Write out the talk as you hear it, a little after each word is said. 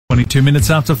22 minutes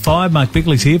after 5, Mark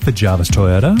Bigley's here for Jarvis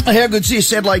Toyota. How good's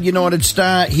this Adelaide United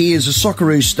star? He is a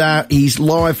Socceroos star. He's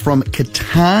live from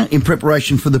Qatar in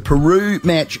preparation for the Peru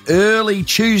match early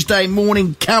Tuesday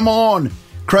morning. Come on.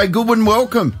 Craig Goodwin,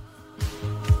 welcome.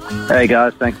 Hey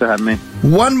guys, thanks for having me.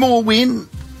 One more win,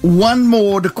 one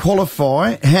more to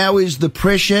qualify. How is the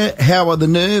pressure? How are the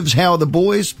nerves? How are the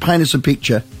boys? Paint us a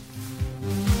picture.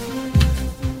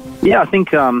 Yeah, I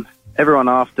think everyone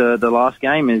after the last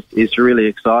game is really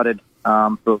excited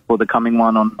for the coming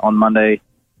one on Monday.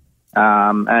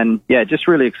 And yeah, just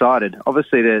really excited.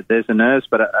 Obviously there's the nerves,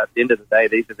 but at the end of the day,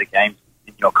 these are the games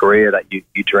in your career that you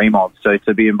dream of. So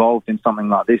to be involved in something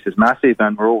like this is massive,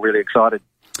 and we're all really excited.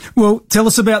 Well, tell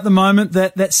us about the moment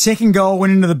that second goal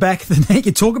went into the back of the net.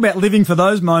 You talk about living for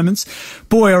those moments.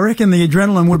 Boy, I reckon the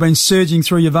adrenaline would have been surging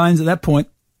through your veins at that point.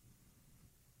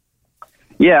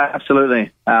 Yeah,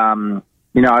 absolutely.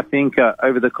 I think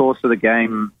over the course of the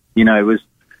game, it was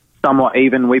somewhat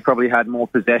even. We probably had more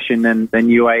possession than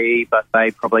UAE, but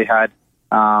they probably had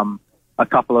a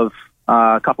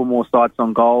couple more sights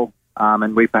on goal,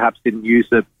 and we perhaps didn't use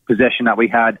the possession that we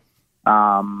had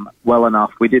well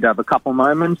enough. We did have a couple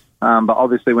moments, but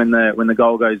obviously when the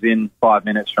goal goes in 5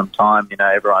 minutes from time,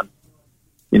 everyone,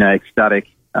 ecstatic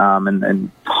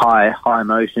and high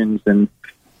emotions and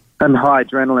high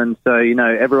adrenaline. So,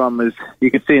 everyone was, you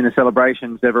could see in the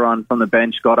celebrations, everyone from the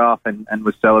bench got up and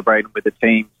was celebrating with the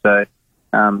team. So,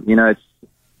 it's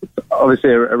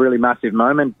obviously a really massive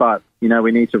moment, but,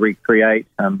 we need to recreate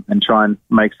and try and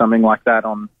make something like that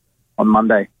on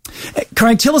Monday.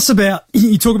 Craig, tell us about,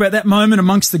 you talk about that moment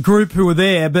amongst the group who were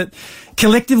there, but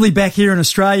collectively back here in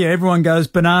Australia, everyone goes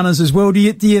bananas as well. Do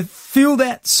you feel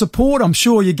that support? I'm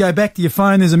sure you go back to your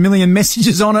phone, there's a million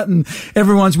messages on it and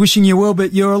everyone's wishing you well,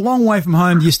 but you're a long way from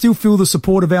home. Do you still feel the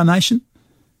support of our nation?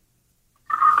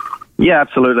 Yeah,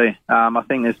 absolutely. I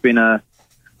think there's been a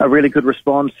really good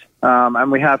response,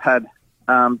 and we have had,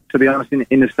 to be honest,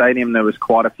 in the stadium there was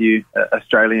quite a few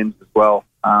Australians as well.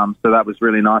 So that was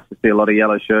really nice to see a lot of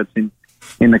yellow shirts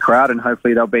in the crowd, and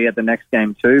hopefully they'll be at the next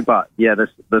game too. But yeah,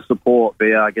 the support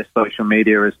via, I guess, social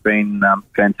media has been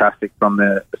fantastic from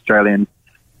the Australian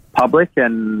public,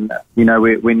 and we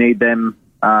need them.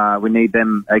 We need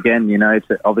them again. It's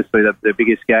obviously the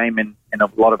biggest game in a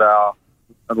lot of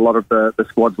the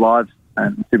squad's lives,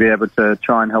 and to be able to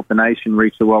try and help the nation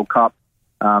reach the World Cup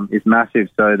is massive.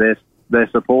 So their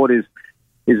support is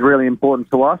really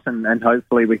important to us, and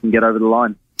hopefully we can get over the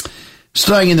line.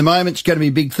 Staying in the moment, it's going to be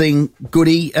a big thing,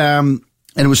 Goody, and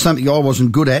it was something I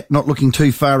wasn't good at, not looking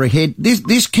too far ahead.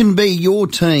 This can be your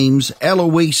team's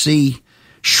Aloisi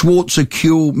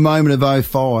Schwarzer-Kuehl moment of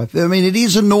 05. I mean, it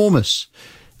is enormous.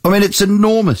 I mean, it's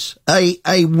enormous.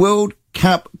 A World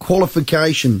Cup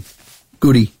qualification,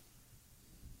 Goody.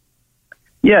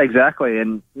 Yeah, exactly.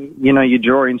 And, you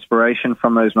draw inspiration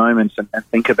from those moments and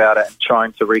think about it and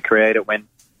trying to recreate it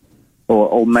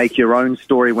or make your own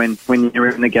story when you're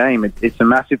in the game. It's a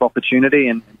massive opportunity,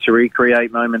 and to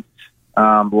recreate moments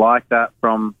like that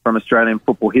from Australian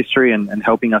football history and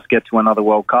helping us get to another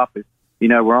World Cup.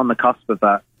 We're on the cusp of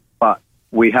that, but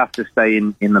we have to stay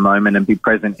in the moment and be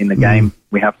present in the game.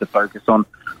 We have to focus on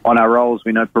our roles.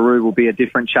 We know Peru will be a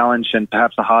different challenge and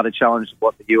perhaps a harder challenge than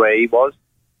what the UAE was.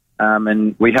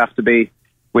 And we have to be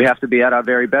at our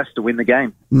very best to win the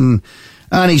game.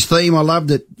 Arnie's theme, I loved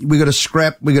it. We got to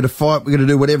scrap, we got to fight, we got to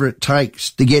do whatever it takes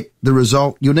to get the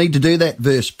result. You'll need to do that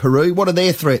versus Peru. What are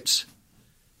their threats?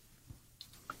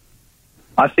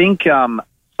 I think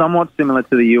somewhat similar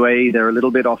to the UAE. They're a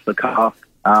little bit off the cuff.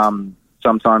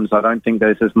 Sometimes I don't think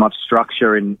there's as much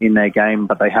structure in their game,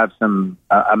 but they have some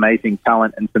amazing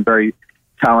talent and some very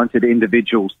talented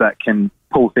individuals that can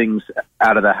pull things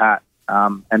out of the hat.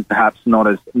 And perhaps not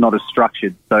as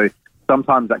structured. So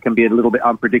sometimes that can be a little bit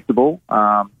unpredictable.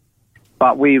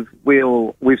 But we've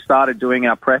started doing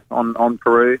our prep on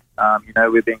Peru.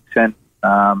 We're being sent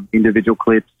individual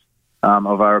clips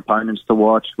of our opponents to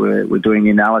watch. We're doing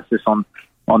analysis on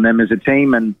them as a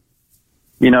team, and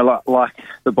like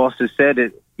the boss has said,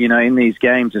 in these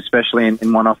games, especially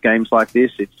in one-off games like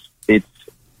this, it's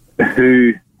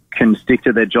who can stick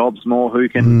to their jobs more, who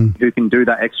can do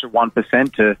that extra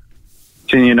 1% to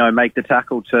make the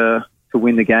tackle to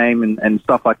win the game and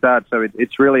stuff like that. So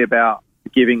it's really about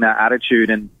giving that attitude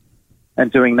and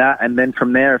doing that. And then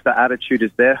from there, if the attitude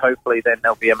is there, hopefully then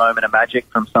there'll be a moment of magic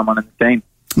from someone in the team.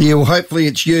 Yeah, well, hopefully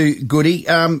it's you, Goody.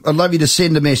 I'd love you to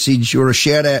send a message or a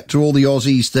shout out to all the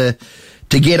Aussies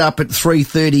to get up at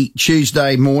 3:30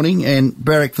 Tuesday morning and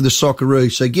barrack for the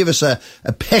Socceroos. So give us a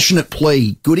passionate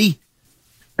plea, Goody.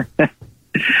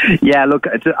 Yeah, look,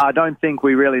 I don't think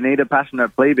we really need a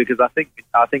passionate plea, because I think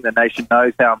the nation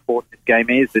knows how important this game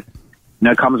is.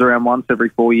 comes around once every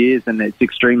 4 years, and it's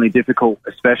extremely difficult,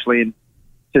 especially in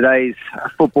today's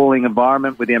footballing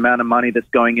environment with the amount of money that's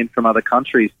going in from other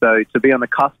countries. So to be on the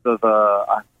cusp of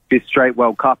a fifth straight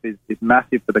World Cup is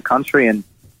massive for the country, and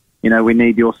we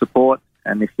need your support.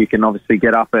 And if you can obviously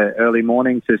get up early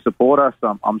morning to support us,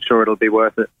 I'm sure it'll be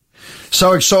worth it.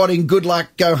 So exciting. Good luck.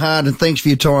 Go hard, and thanks for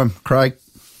your time, Craig.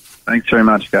 Thanks very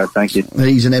much, guys. Thank you.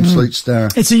 He's an absolute star.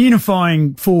 It's a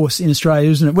unifying force in Australia,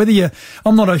 isn't it?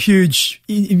 I'm not a huge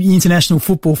international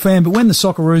football fan, but when the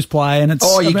Socceroos play and it's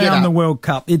around the World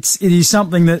Cup, it is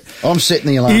something that I'm setting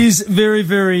the alarm. Is very,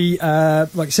 very,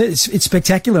 like I said, it's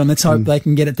spectacular, and let's hope they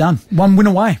can get it done. One win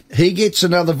away. He gets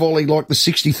another volley like the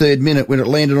 63rd minute when it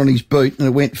landed on his boot and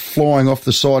it went flying off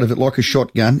the side of it like a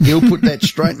shotgun. He'll put that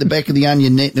straight in the back of the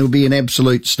onion net, and it'll be an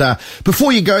absolute star.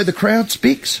 Before you go, the crowd,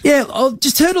 Spix? Yeah, I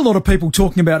just heard a lot of people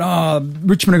talking about,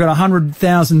 Richmond have got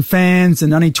 100,000 fans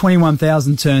and only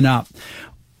 21,000 turn up.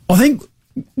 I think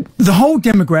the whole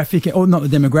demographic, or not the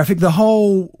demographic, the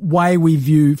whole way we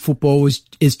view football is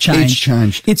changed. It's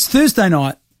changed. It's Thursday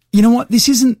night. You know what? This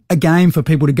isn't a game for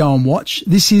people to go and watch.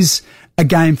 This is a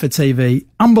game for TV.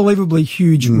 Unbelievably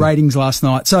huge ratings last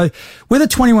night. So whether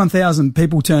 21,000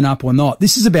 people turn up or not,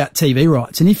 this is about TV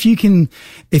rights. And if you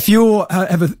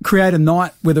create a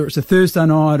night, whether it's a Thursday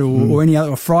night or any other,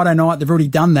 or Friday night, they've already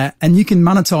done that, and you can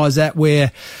monetize that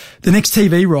where the next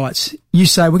TV rights, you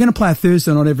say, we're going to play a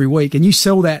Thursday night every week, and you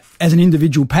sell that as an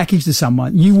individual package to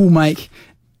someone, you will make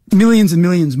millions and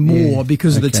millions more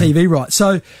because of the TV rights.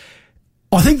 So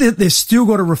I think that they've still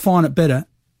got to refine it better,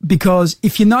 because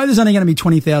if you know there's only going to be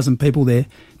 20,000 people there,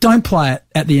 don't play it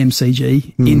at the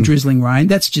MCG in drizzling rain.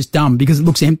 That's just dumb because it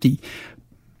looks empty.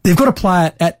 They've got to play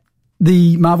it at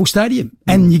the Marvel Stadium,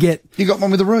 and you got one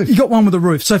with a roof. You got one with a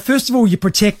roof. So first of all, you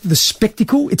protect the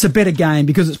spectacle. It's a better game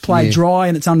because it's played dry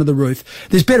and it's under the roof.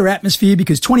 There's better atmosphere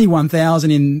because 21,000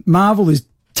 in Marvel is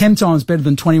 10 times better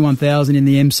than 21,000 in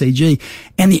the MCG.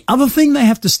 And the other thing they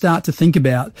have to start to think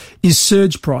about is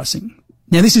surge pricing.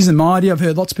 Now, this isn't my idea. I've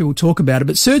heard lots of people talk about it,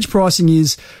 but surge pricing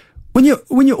is when you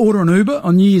order an Uber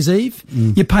on New Year's Eve,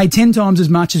 you pay 10 times as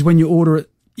much as when you order it,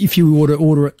 if you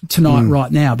order it tonight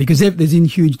right now, because there's in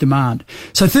huge demand.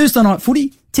 So Thursday night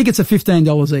footy, tickets are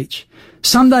 $15 each.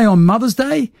 Sunday on Mother's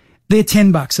Day, they're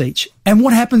 $10 each. And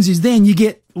what happens is then you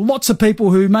get lots of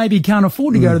people who maybe can't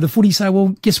afford to go to the footy say, well,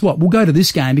 guess what? We'll go to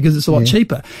this game because it's a lot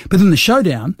cheaper. But then the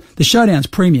showdown's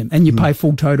premium, and you pay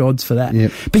full tote odds for that.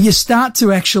 Yep. But you start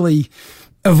to actually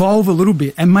evolve a little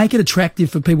bit and make it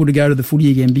attractive for people to go to the footy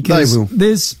again, because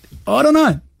there's, I don't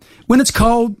know, when it's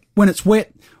cold, when it's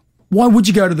wet, why would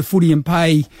you go to the footy and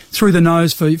pay through the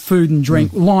nose for food and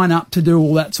drink, line up to do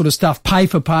all that sort of stuff, pay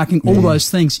for parking, all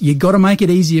those things? You got to make it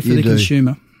easier for the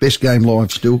consumer. Best game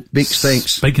live still. Bix,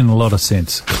 thanks. Speaking a lot of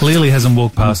sense. Clearly hasn't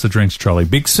walked past the drinks trolley.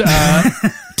 Bix,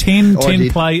 10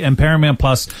 play and Paramount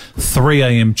Plus, 3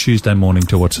 a.m. Tuesday morning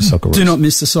to watch the Socceroos. Do not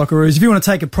miss the Socceroos. If you want to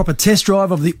take a proper test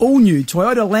drive of the all-new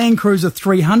Toyota Land Cruiser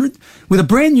 300 with a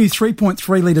brand new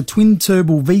 3.3-litre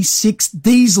twin-turbo V6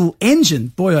 diesel engine,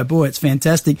 boy, oh boy, it's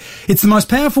fantastic. It's the most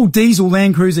powerful diesel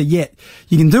Land Cruiser yet.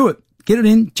 You can do it. Get it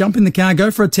in, jump in the car, go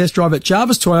for a test drive at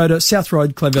Jarvis Toyota, South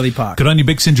Road, Clovelly Park. Good on you,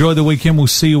 Bix. Enjoy the weekend. We'll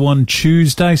see you on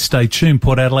Tuesday. Stay tuned.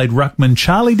 Port Adelaide Ruckman,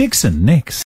 Charlie Dixon next.